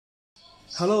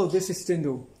Hello, this is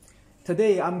Jindu.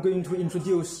 Today I'm going to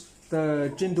introduce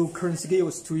the Jindu current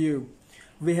scales to you.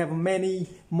 We have many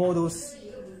models,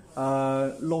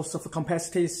 lots of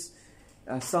capacities,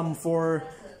 some for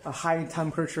high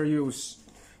temperature use.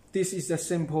 This is a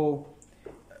simple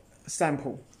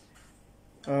sample.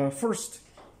 First,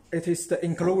 it is the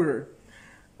enclosure.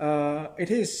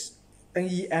 It is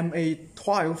NEMA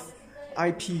 12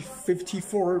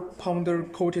 IP54 pounder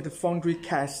coated foundry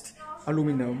cast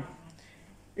aluminum.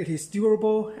 It is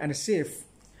durable and safe.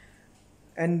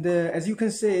 And as you can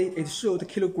see, it showed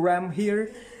kilogram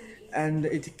here, and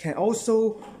it can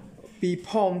also be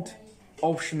pound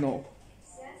optional.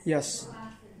 Yes,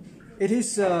 it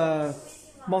is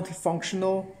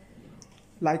multifunctional,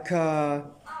 like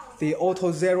the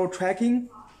auto zero tracking,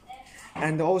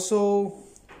 and also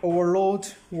overload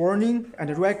warning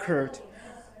and record.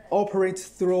 Operates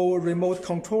through remote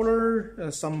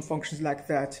controller, some functions like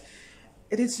that.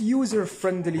 It is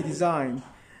user-friendly design,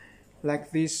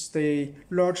 like this, the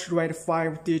large red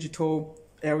 5 digital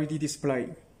LED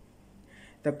display.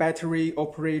 The battery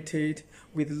operated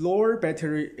with lower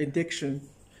battery addiction,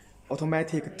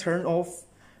 automatic turn-off,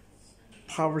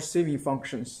 power-saving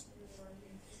functions.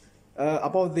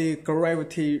 About the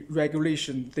gravity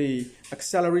regulation, the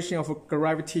acceleration of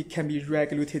gravity can be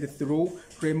regulated through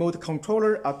remote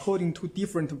controller according to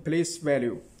different place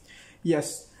value.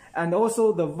 Yes. And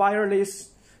also the wireless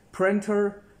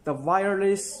printer, the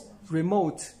wireless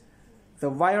remote, the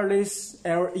wireless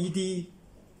LED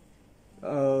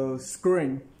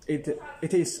screen, it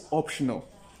is optional.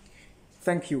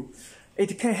 Thank you.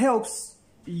 It can help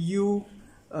you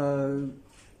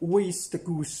weigh the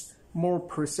goods more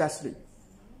precisely.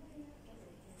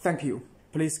 Thank you.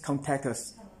 Please contact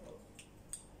us.